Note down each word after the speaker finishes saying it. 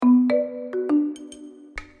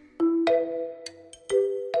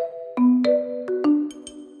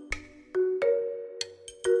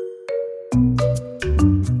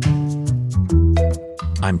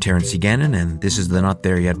I'm Terrence C. Gannon, and this is the Not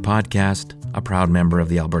There Yet podcast, a proud member of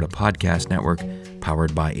the Alberta Podcast Network,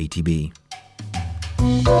 powered by ATB.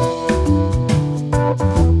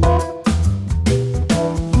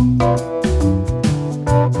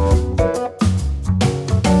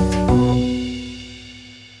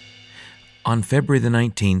 On February the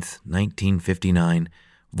 19th, 1959,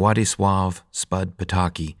 Władysław Spud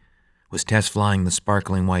Potocki was test flying the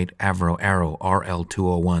sparkling white Avro Arrow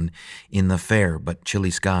RL-201 in the fair but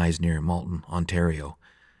chilly skies near Malton, Ontario.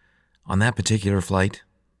 On that particular flight,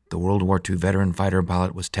 the World War II veteran fighter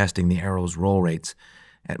pilot was testing the Arrow's roll rates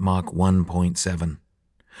at Mach 1.7.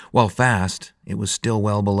 While fast, it was still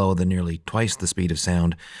well below the nearly twice the speed of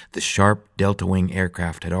sound the sharp delta-wing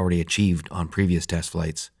aircraft had already achieved on previous test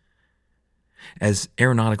flights. As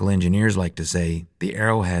aeronautical engineers like to say, the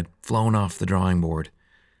Arrow had flown off the drawing board.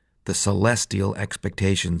 The celestial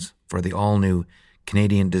expectations for the all-new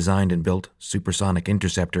Canadian-designed and built supersonic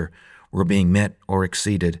interceptor were being met or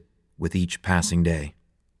exceeded with each passing day.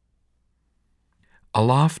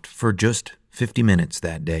 Aloft for just 50 minutes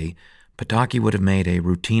that day, Potocki would have made a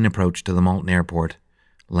routine approach to the Malton Airport,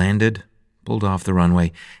 landed, pulled off the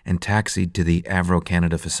runway, and taxied to the Avro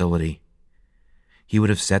Canada facility. He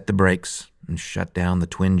would have set the brakes and shut down the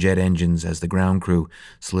twin-jet engines as the ground crew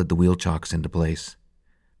slid the wheel chocks into place.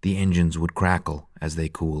 The engines would crackle as they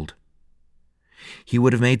cooled. He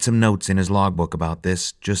would have made some notes in his logbook about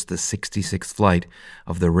this, just the 66th flight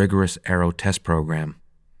of the rigorous Arrow test program.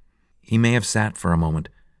 He may have sat for a moment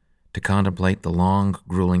to contemplate the long,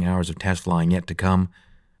 grueling hours of test flying yet to come,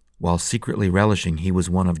 while secretly relishing he was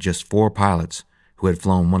one of just 4 pilots who had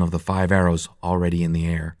flown one of the 5 Arrows already in the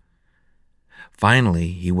air.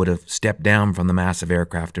 Finally, he would have stepped down from the massive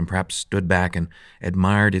aircraft and perhaps stood back and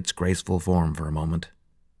admired its graceful form for a moment.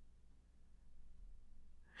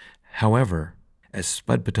 However, as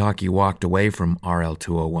Spud Potocki walked away from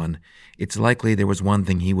RL-201, it's likely there was one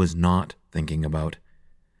thing he was not thinking about,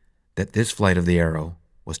 that this flight of the Arrow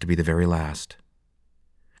was to be the very last.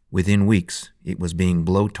 Within weeks, it was being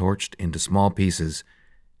blowtorched into small pieces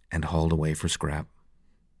and hauled away for scrap.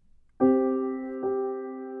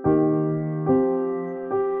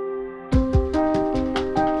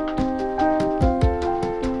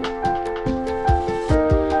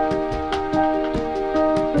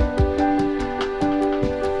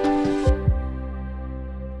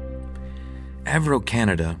 Avro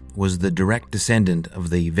Canada was the direct descendant of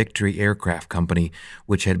the Victory Aircraft Company,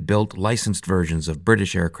 which had built licensed versions of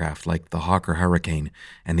British aircraft like the Hawker Hurricane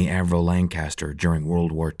and the Avro Lancaster during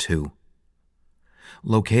World War II.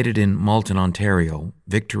 Located in Malton, Ontario,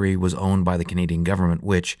 Victory was owned by the Canadian government,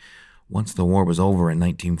 which, once the war was over in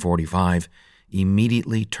 1945,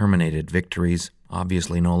 immediately terminated Victory's,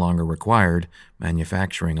 obviously no longer required,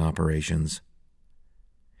 manufacturing operations.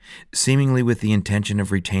 Seemingly with the intention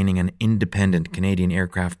of retaining an independent Canadian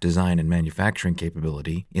aircraft design and manufacturing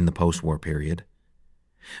capability in the post-war period,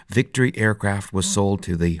 Victory Aircraft was sold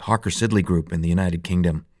to the Hawker Siddeley Group in the United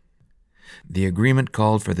Kingdom. The agreement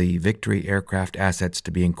called for the Victory Aircraft assets to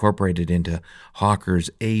be incorporated into Hawker's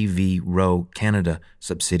Avro Canada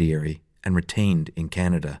subsidiary and retained in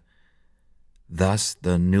Canada. Thus,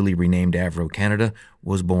 the newly renamed Avro Canada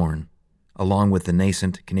was born, along with the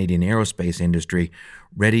nascent Canadian aerospace industry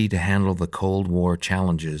ready to handle the Cold War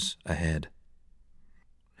challenges ahead.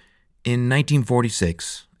 In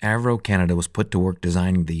 1946, Avro Canada was put to work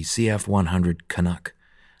designing the CF-100 Canuck,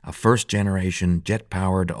 a first-generation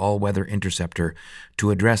jet-powered all-weather interceptor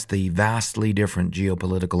to address the vastly different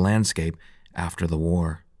geopolitical landscape after the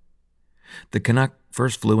war. The Canuck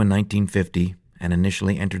first flew in 1950 and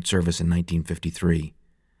initially entered service in 1953.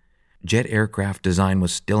 Jet aircraft design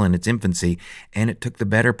was still in its infancy, and it took the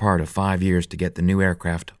better part of 5 years to get the new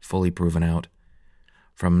aircraft fully proven out.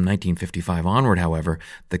 From 1955 onward, however,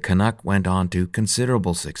 the Canuck went on to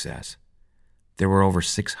considerable success. There were over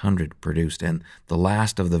 600 produced, and the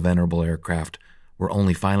last of the venerable aircraft were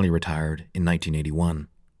only finally retired in 1981.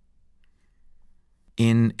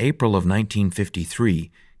 In April of 1953,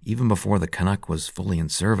 even before the Canuck was fully in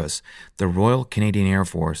service, the Royal Canadian Air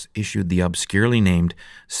Force issued the obscurely named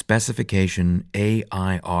Specification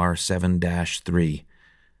AIR-7-3.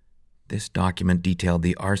 This document detailed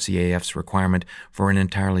the RCAF's requirement for an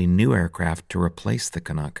entirely new aircraft to replace the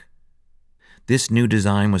Canuck. This new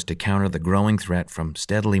design was to counter the growing threat from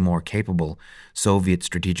steadily more capable Soviet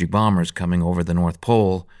strategic bombers coming over the North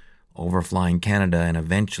Pole, overflying Canada, and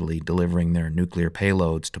eventually delivering their nuclear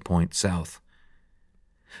payloads to point south.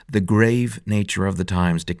 The grave nature of the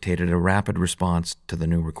times dictated a rapid response to the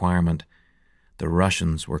new requirement. The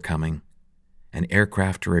Russians were coming, and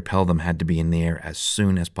aircraft to repel them had to be in the air as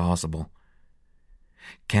soon as possible.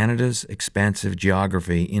 Canada's expansive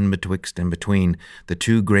geography in betwixt and between the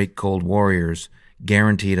two great Cold Warriors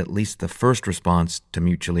guaranteed at least the first response to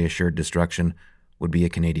mutually assured destruction would be a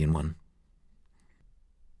Canadian one.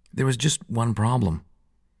 There was just one problem.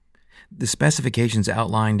 The specifications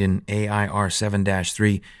outlined in AIR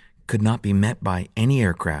 7-3 could not be met by any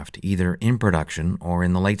aircraft, either in production or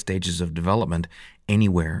in the late stages of development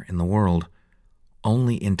anywhere in the world.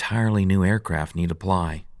 Only entirely new aircraft need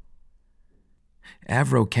apply.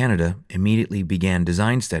 Avro Canada immediately began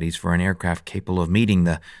design studies for an aircraft capable of meeting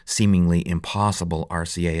the seemingly impossible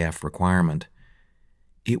RCAF requirement.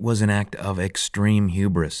 It was an act of extreme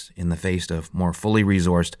hubris in the face of more fully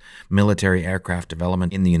resourced military aircraft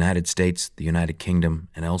development in the United States, the United Kingdom,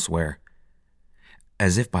 and elsewhere.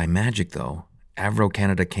 As if by magic, though, Avro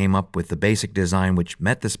Canada came up with the basic design which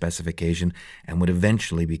met the specification and would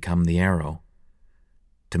eventually become the Arrow.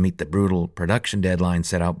 To meet the brutal production deadline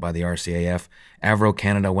set out by the RCAF, Avro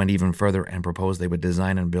Canada went even further and proposed they would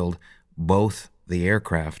design and build both the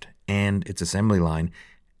aircraft and its assembly line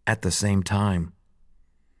at the same time.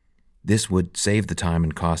 This would save the time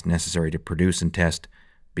and cost necessary to produce and test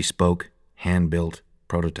bespoke, hand-built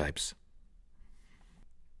prototypes.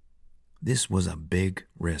 This was a big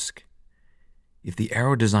risk. If the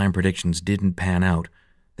Arrow design predictions didn't pan out,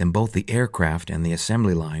 then both the aircraft and the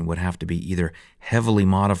assembly line would have to be either heavily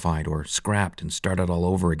modified or scrapped and started all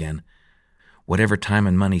over again. Whatever time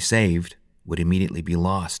and money saved would immediately be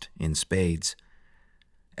lost in spades.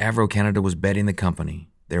 Avro Canada was betting the company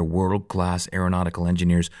their world-class aeronautical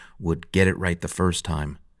engineers would get it right the first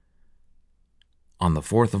time. On the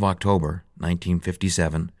 4th of October,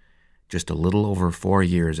 1957, just a little over 4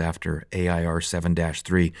 years after AIR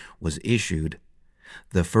 7-3 was issued,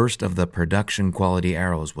 the first of the production-quality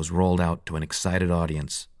Arrows was rolled out to an excited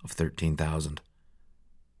audience of 13,000.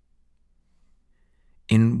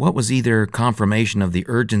 In what was either confirmation of the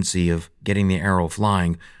urgency of getting the Arrow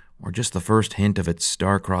flying or just the first hint of its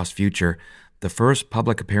star-crossed future, the first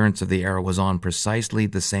public appearance of the Arrow was on precisely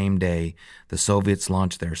the same day the Soviets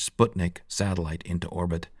launched their Sputnik satellite into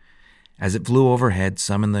orbit. As it flew overhead,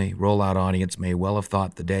 some in the rollout audience may well have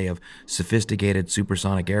thought the day of sophisticated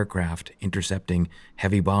supersonic aircraft intercepting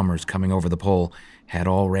heavy bombers coming over the pole had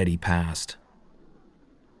already passed.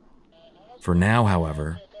 For now,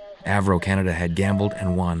 however, Avro Canada had gambled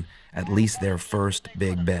and won at least their first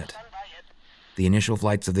big bet. The initial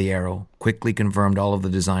flights of the Arrow quickly confirmed all of the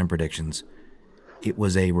design predictions. It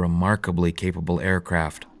was a remarkably capable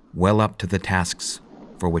aircraft, well up to the tasks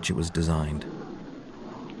for which it was designed.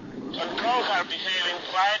 Controls are behaving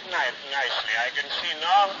quite nicely. I can see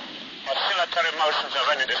no oscillatory motions of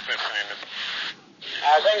any description in them.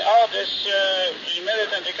 I think all this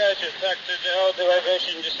immediate anti-carriage affected, all the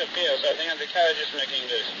vibration disappears. I think anti-carriage is making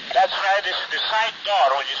this. That's right, it's the side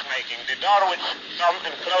door which is making. The door which come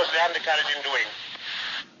and close the undercarriage in the wing.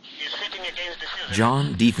 He's fitting against the fuselage.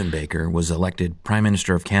 John Diefenbaker was elected Prime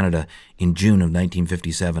Minister of Canada in June of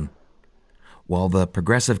 1957. While the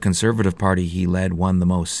Progressive Conservative Party he led won the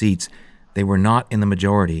most seats, they were not in the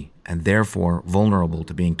majority and therefore vulnerable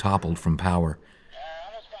to being toppled from power.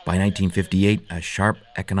 By 1958, a sharp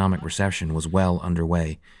economic recession was well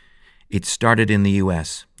underway. It started in the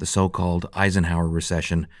U.S., the so-called Eisenhower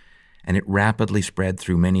recession, and it rapidly spread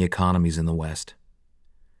through many economies in the West.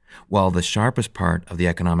 While the sharpest part of the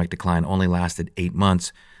economic decline only lasted 8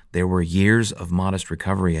 months, there were years of modest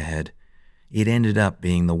recovery ahead. It ended up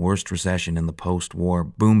being the worst recession in the post-war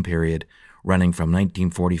boom period, running from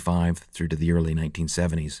 1945 through to the early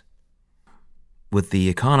 1970s. With the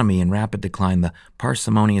economy in rapid decline, the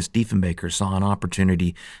parsimonious Diefenbaker saw an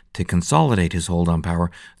opportunity to consolidate his hold on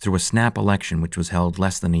power through a snap election which was held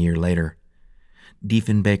less than a year later.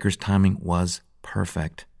 Diefenbaker's timing was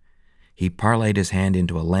perfect. He parlayed his hand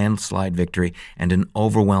into a landslide victory and an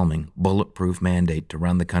overwhelming, bulletproof mandate to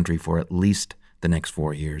run the country for at least the next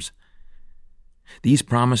 4 years. These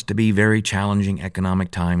promised to be very challenging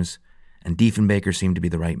economic times, and Diefenbaker seemed to be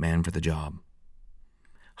the right man for the job.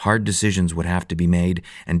 Hard decisions would have to be made,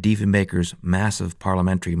 and Diefenbaker's massive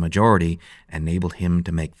parliamentary majority enabled him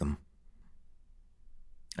to make them.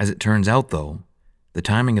 As it turns out, though, the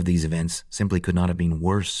timing of these events simply could not have been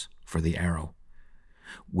worse for the Arrow.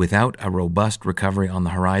 Without a robust recovery on the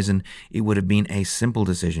horizon, it would have been a simple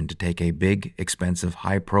decision to take a big, expensive,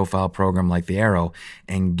 high-profile program like the Arrow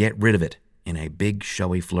and get rid of it in a big,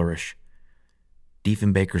 showy flourish.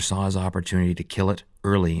 Diefenbaker saw his opportunity to kill it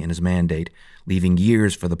early in his mandate, leaving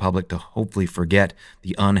years for the public to hopefully forget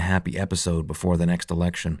the unhappy episode before the next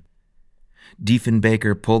election.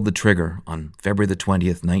 Diefenbaker pulled the trigger on February the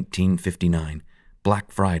 20th, 1959,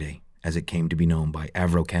 Black Friday, as it came to be known by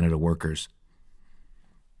Avro Canada workers.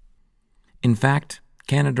 In fact,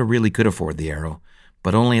 Canada really could afford the Arrow,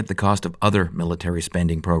 but only at the cost of other military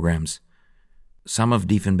spending programs. Some of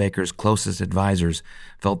Diefenbaker's closest advisors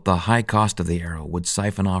felt the high cost of the Arrow would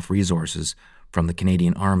siphon off resources from the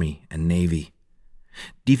Canadian Army and Navy.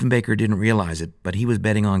 Diefenbaker didn't realize it, but he was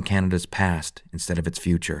betting on Canada's past instead of its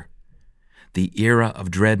future. The era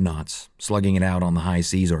of dreadnoughts, slugging it out on the high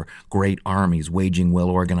seas, or great armies waging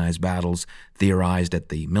well-organized battles theorized at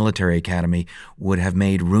the military academy, would have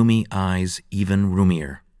made roomy eyes even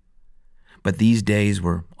roomier. But these days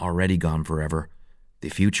were already gone forever. The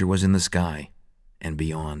future was in the sky and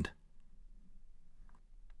beyond.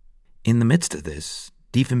 In the midst of this,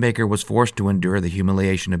 Diefenbaker was forced to endure the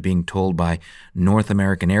humiliation of being told by North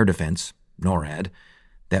American Air Defense, NORAD,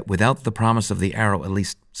 that without the promise of the Arrow, at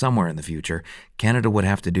least somewhere in the future, Canada would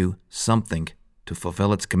have to do something to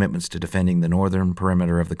fulfill its commitments to defending the northern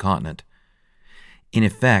perimeter of the continent. In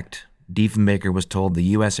effect, Diefenbaker was told the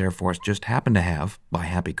U.S. Air Force just happened to have, by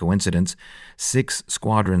happy coincidence, 6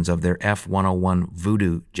 squadrons of their F-101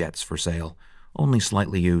 Voodoo jets for sale, only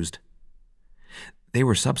slightly used. They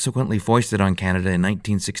were subsequently foisted on Canada in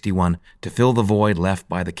 1961 to fill the void left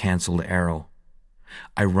by the cancelled Arrow.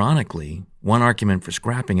 Ironically, one argument for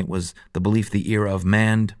scrapping it was the belief the era of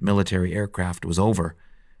manned military aircraft was over.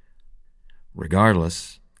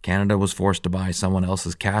 Regardless, Canada was forced to buy someone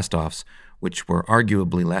else's cast-offs, which were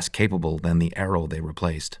arguably less capable than the Arrow they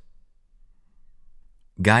replaced.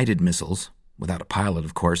 Guided missiles, without a pilot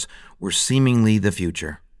of course, were seemingly the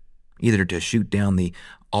future, either to shoot down the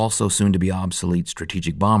also soon-to-be obsolete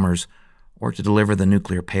strategic bombers or to deliver the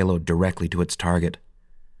nuclear payload directly to its target.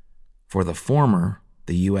 For the former,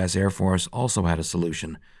 the U.S. Air Force also had a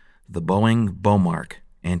solution, the Boeing Bomarc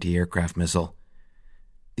anti-aircraft missile.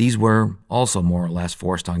 These were also more or less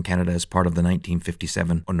forced on Canada as part of the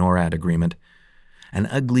 1957 NORAD agreement. An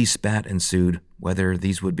ugly spat ensued whether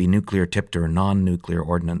these would be nuclear-tipped or non-nuclear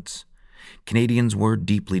ordnance. Canadians were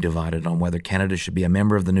deeply divided on whether Canada should be a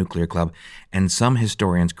member of the nuclear club, and some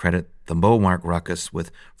historians credit the Bomarc ruckus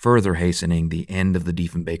with further hastening the end of the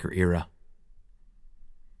Diefenbaker era.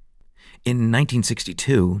 In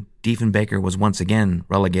 1962, Diefenbaker was once again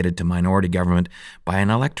relegated to minority government by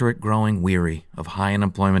an electorate growing weary of high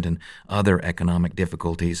unemployment and other economic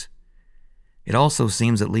difficulties. It also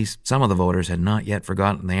seems at least some of the voters had not yet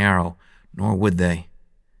forgotten the Arrow, nor would they.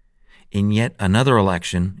 In yet another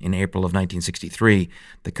election in April of 1963,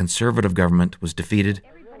 the Conservative government was defeated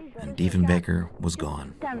and Diefenbaker was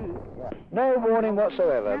gone. No warning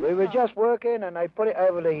whatsoever. We were just working and they put it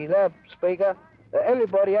over the loudspeaker.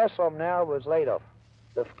 Everybody else from now was laid off.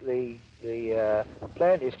 The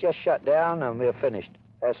plant is just shut down and we're finished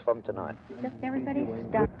as from tonight. Just everybody's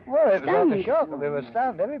stunned. Well, it was like a shock. We were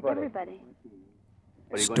stunned, everybody.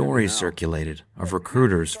 Stories circulated of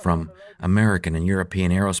recruiters from American and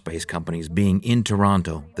European aerospace companies being in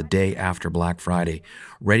Toronto the day after Black Friday,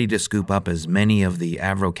 ready to scoop up as many of the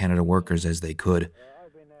Avro Canada workers as they could.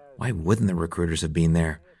 Why wouldn't the recruiters have been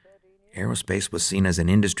there? Aerospace was seen as an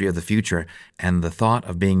industry of the future, and the thought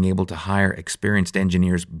of being able to hire experienced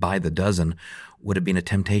engineers by the dozen would have been a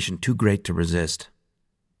temptation too great to resist.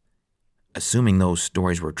 Assuming those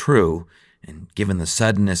stories were true, and given the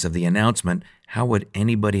suddenness of the announcement, how would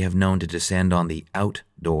anybody have known to descend on the out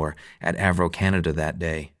door at Avro Canada that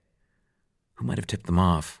day? Who might have tipped them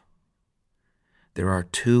off? There are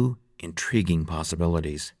 2 intriguing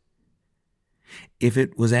possibilities. If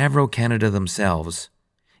it was Avro Canada themselves,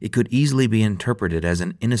 it could easily be interpreted as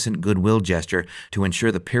an innocent goodwill gesture to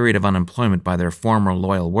ensure the period of unemployment by their former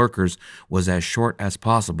loyal workers was as short as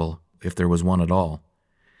possible, if there was one at all.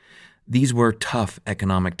 These were tough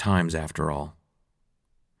economic times, after all.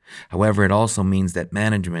 However, it also means that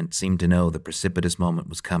management seemed to know the precipitous moment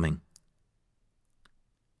was coming.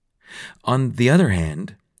 On the other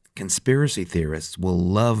hand, conspiracy theorists will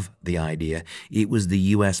love the idea it was the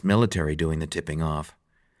U.S. military doing the tipping off.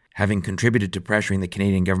 Having contributed to pressuring the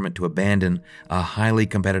Canadian government to abandon a highly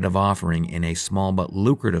competitive offering in a small but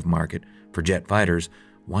lucrative market for jet fighters,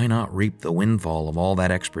 why not reap the windfall of all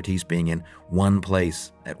that expertise being in one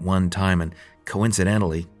place at one time and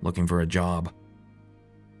coincidentally looking for a job?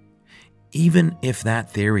 Even if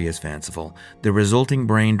that theory is fanciful, the resulting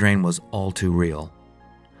brain drain was all too real.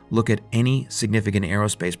 Look at any significant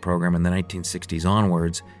aerospace program in the 1960s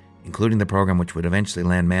onwards, including the program which would eventually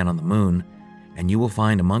land man on the moon, and you will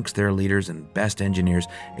find amongst their leaders and best engineers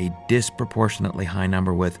a disproportionately high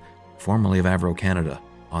number with, formerly of Avro Canada,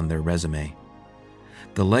 on their resume.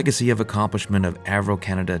 The legacy of accomplishment of Avro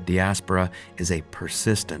Canada diaspora is a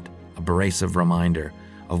persistent, abrasive reminder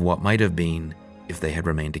of what might have been if they had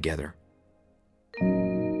remained together.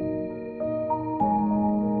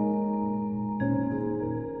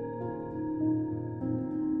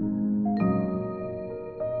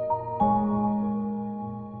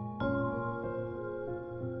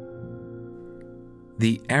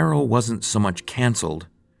 The Arrow wasn't so much canceled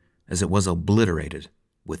as it was obliterated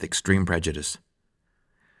with extreme prejudice.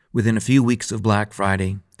 Within a few weeks of Black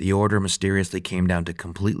Friday, the order mysteriously came down to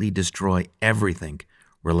completely destroy everything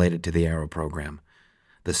related to the Arrow program.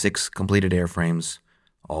 The 6 completed airframes,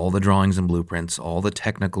 all the drawings and blueprints, all the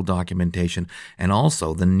technical documentation, and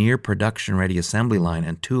also the near production-ready assembly line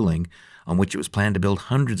and tooling on which it was planned to build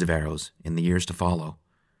hundreds of Arrows in the years to follow.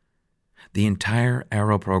 The entire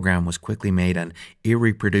Arrow program was quickly made an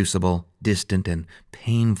irreproducible, distant, and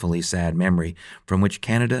painfully sad memory from which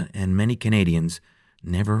Canada and many Canadians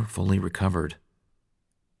never fully recovered.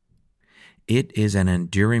 It is an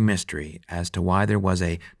enduring mystery as to why there was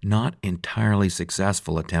a not entirely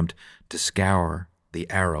successful attempt to scour the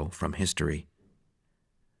Arrow from history.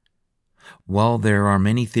 While there are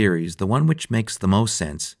many theories, the one which makes the most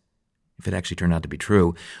sense, if it actually turned out to be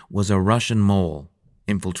true, was a Russian mole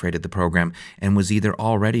infiltrated the program and was either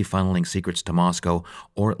already funneling secrets to Moscow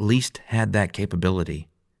or at least had that capability.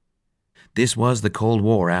 This was the Cold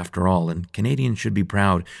War, after all, and Canadians should be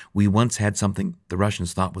proud we once had something the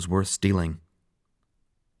Russians thought was worth stealing.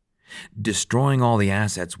 Destroying all the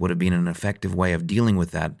assets would have been an effective way of dealing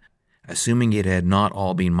with that, assuming it had not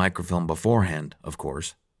all been microfilmed beforehand, of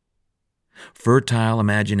course. Fertile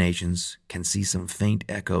imaginations can see some faint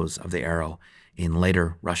echoes of the Arrow in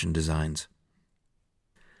later Russian designs.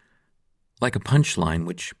 Like a punchline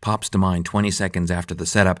which pops to mind 20 seconds after the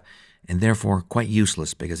setup, and therefore quite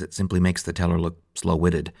useless because it simply makes the teller look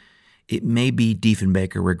slow-witted, it may be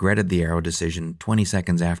Diefenbaker regretted the Arrow decision 20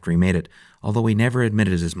 seconds after he made it, although he never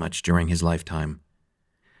admitted as much during his lifetime.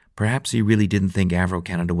 Perhaps he really didn't think Avro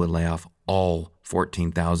Canada would lay off all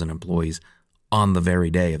 14,000 employees on the very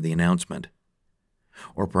day of the announcement.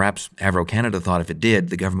 Or perhaps Avro Canada thought if it did,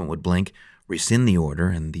 the government would blink, rescind the order,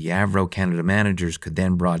 and the Avro Canada managers could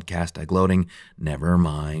then broadcast a gloating "never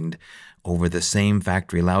mind" over the same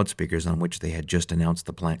factory loudspeakers on which they had just announced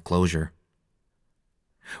the plant closure.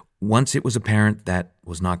 Once it was apparent that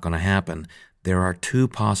was not going to happen, there are 2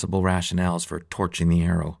 possible rationales for torching the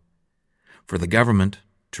Arrow. For the government,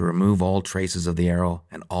 to remove all traces of the Arrow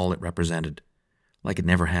and all it represented, like it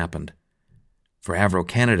never happened. For Avro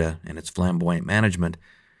Canada and its flamboyant management,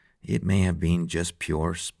 it may have been just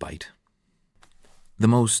pure spite. The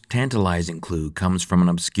most tantalizing clue comes from an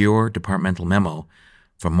obscure departmental memo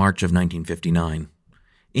from March of 1959.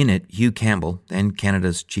 In it, Hugh Campbell, then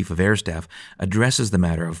Canada's Chief of Air Staff, addresses the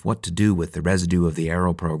matter of what to do with the residue of the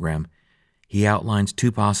Arrow program. He outlines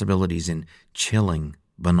 2 possibilities in chilling,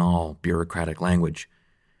 banal, bureaucratic language.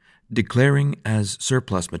 Declaring as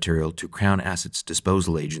surplus material to Crown Assets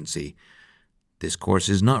Disposal Agency. This course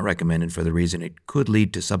is not recommended for the reason it could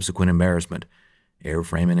lead to subsequent embarrassment.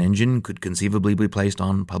 Airframe and engine could conceivably be placed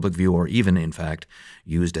on public view or even, in fact,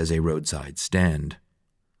 used as a roadside stand.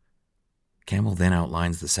 Campbell then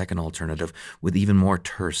outlines the second alternative with even more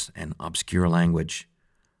terse and obscure language.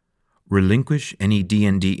 Relinquish any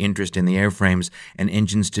D&D interest in the airframes and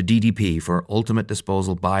engines to DDP for ultimate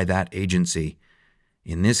disposal by that agency.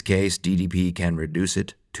 In this case, DDP can reduce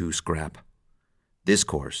it to scrap. This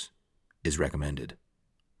course is recommended.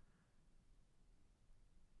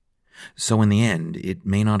 So in the end, it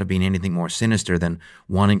may not have been anything more sinister than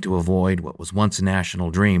wanting to avoid what was once a national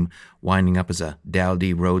dream, winding up as a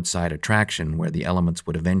dowdy roadside attraction where the elements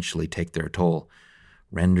would eventually take their toll,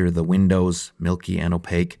 render the windows milky and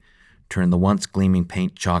opaque, turn the once gleaming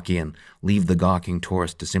paint chalky, and leave the gawking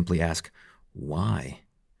tourist to simply ask, why?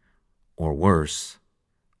 Or worse,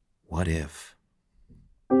 what if?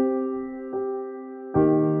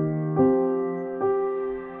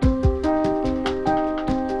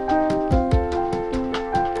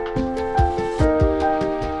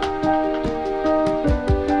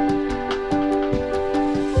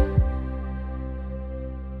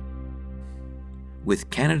 With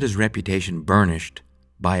Canada's reputation burnished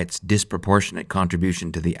by its disproportionate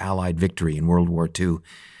contribution to the Allied victory in World War II,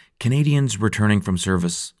 Canadians returning from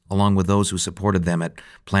service, along with those who supported them at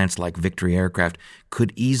plants like Victory Aircraft,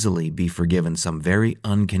 could easily be forgiven some very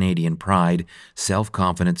un-Canadian pride,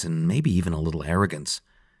 self-confidence, and maybe even a little arrogance.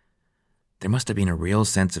 There must have been a real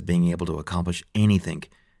sense of being able to accomplish anything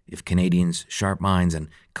if Canadians' sharp minds and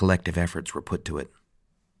collective efforts were put to it.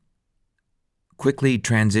 Quickly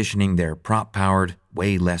transitioning their prop-powered,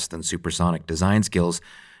 way less than supersonic design skills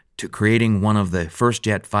to creating one of the first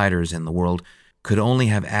jet fighters in the world could only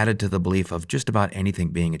have added to the belief of just about anything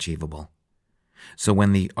being achievable. So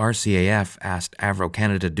when the RCAF asked Avro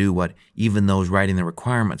Canada to do what even those writing the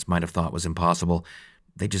requirements might have thought was impossible,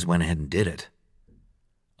 they just went ahead and did it.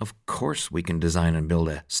 Of course we can design and build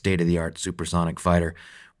a state-of-the-art supersonic fighter,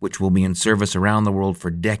 which will be in service around the world for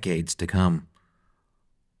decades to come.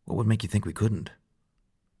 What would make you think we couldn't?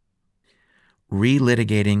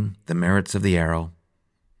 relitigating the merits of the Arrow,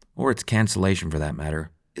 or its cancellation for that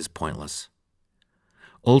matter, is pointless.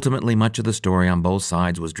 Ultimately, much of the story on both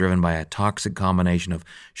sides was driven by a toxic combination of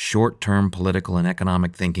short-term political and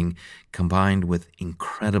economic thinking combined with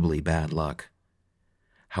incredibly bad luck.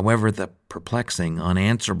 However, the perplexing,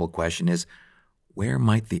 unanswerable question is, where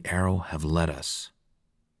might the Arrow have led us?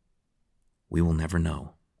 We will never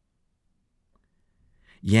know.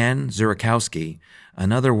 Jan Zurakowski,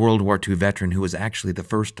 another World War II veteran who was actually the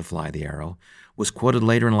first to fly the Arrow, was quoted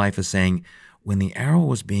later in life as saying, "When the Arrow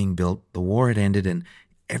was being built, the war had ended and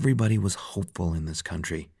everybody was hopeful in this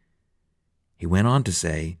country." He went on to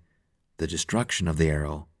say, the destruction of the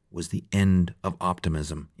Arrow was the end of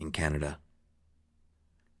optimism in Canada.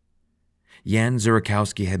 Jan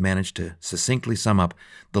Zurakowski had managed to succinctly sum up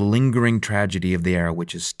the lingering tragedy of the Arrow,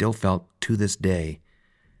 which is still felt to this day.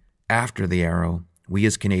 After the Arrow, we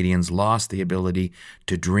as Canadians lost the ability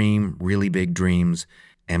to dream really big dreams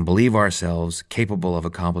and believe ourselves capable of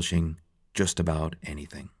accomplishing just about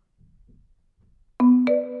anything.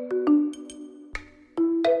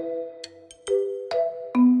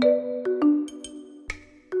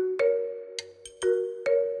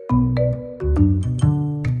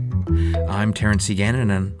 I'm Terrence C. Gannon,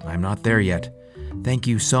 and I'm not there yet. Thank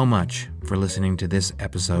you so much for listening to this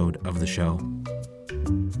episode of the show.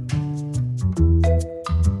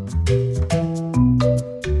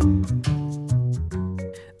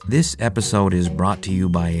 This episode is brought to you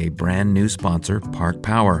by a brand new sponsor, Park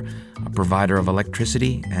Power, a provider of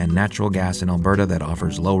electricity and natural gas in Alberta that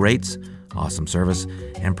offers low rates, awesome service,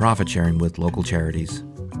 and profit sharing with local charities.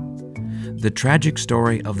 The tragic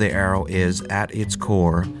story of the Arrow is, at its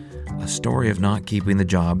core, a story of not keeping the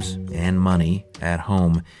jobs and money at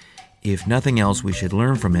home. If nothing else, we should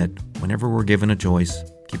learn from it whenever we're given a choice,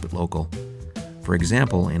 keep it local. For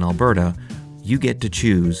example, in Alberta, you get to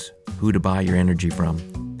choose who to buy your energy from.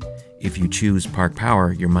 If you choose Park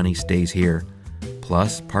Power, your money stays here.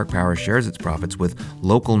 Plus, Park Power shares its profits with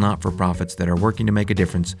local not-for-profits that are working to make a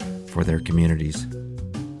difference for their communities.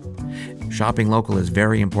 Shopping local is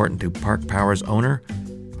very important to Park Power's owner,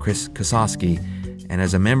 Chris Kosowski, and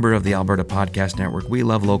as a member of the Alberta Podcast Network, we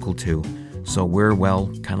love local too, so we're, well,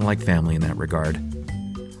 kind of like family in that regard.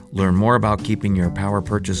 Learn more about keeping your power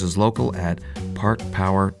purchases local at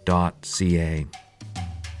parkpower.ca.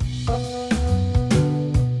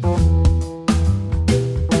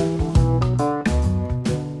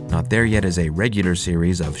 Not There Yet is a regular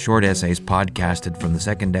series of short essays podcasted from the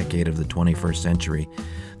second decade of the 21st century.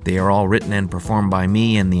 They are all written and performed by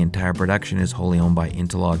me, and the entire production is wholly owned by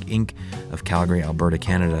Interlog Inc. of Calgary, Alberta,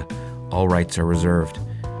 Canada. All rights are reserved.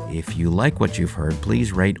 If you like what you've heard,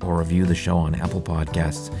 please rate or review the show on Apple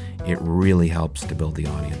Podcasts. It really helps to build the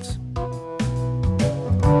audience.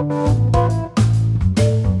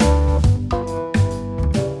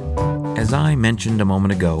 As I mentioned a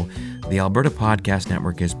moment ago, the Alberta Podcast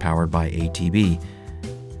Network is powered by ATB.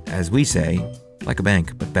 As we say, like a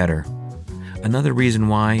bank, but better. Another reason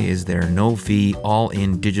why is their no-fee,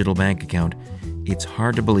 all-in digital bank account. It's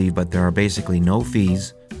hard to believe, but there are basically no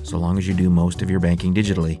fees so long as you do most of your banking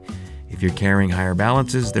digitally. If you're carrying higher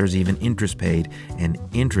balances, there's even interest paid, and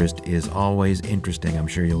interest is always interesting, I'm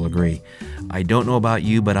sure you'll agree. I don't know about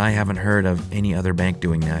you, but I haven't heard of any other bank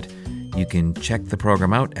doing that. You can check the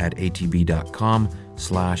program out at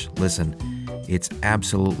atb.com/listen. It's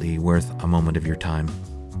absolutely worth a moment of your time.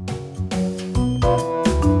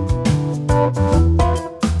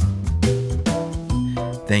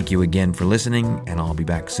 Thank you again for listening, and I'll be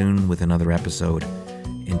back soon with another episode.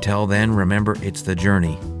 Until then, remember, it's the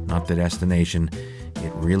journey, not the destination.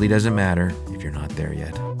 It really doesn't matter if you're not there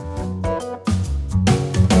yet.